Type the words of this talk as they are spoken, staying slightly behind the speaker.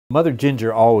Mother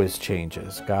Ginger always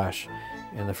changes. Gosh,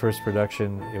 in the first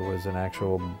production it was an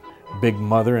actual big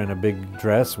mother in a big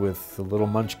dress with the little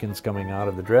munchkins coming out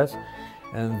of the dress.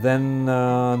 And then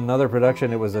another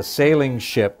production, it was a sailing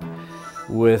ship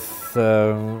with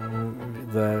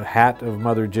the hat of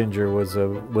Mother Ginger was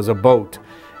a boat,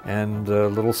 and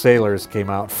little sailors came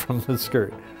out from the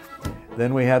skirt.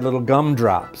 Then we had little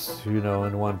gumdrops, you know,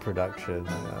 in one production.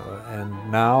 And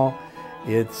now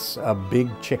it's a big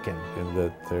chicken, in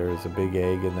that there's a big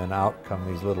egg and then out come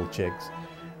these little chicks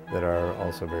that are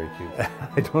also very cute.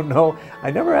 I don't know, I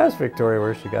never asked Victoria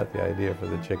where she got the idea for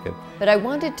the chicken. But I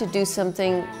wanted to do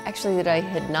something actually that I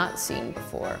had not seen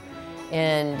before.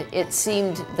 And it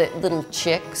seemed that little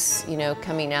chicks, you know,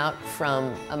 coming out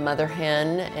from a mother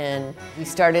hen, and we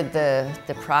started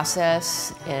the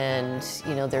process, and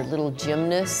you know, they're little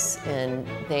gymnasts, and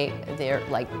they're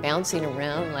like bouncing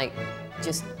around like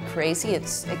just crazy. It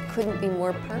couldn't be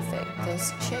more perfect.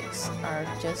 Those chicks are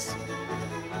just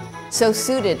so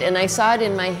suited, and I saw it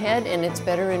in my head, and it's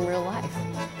better in real life.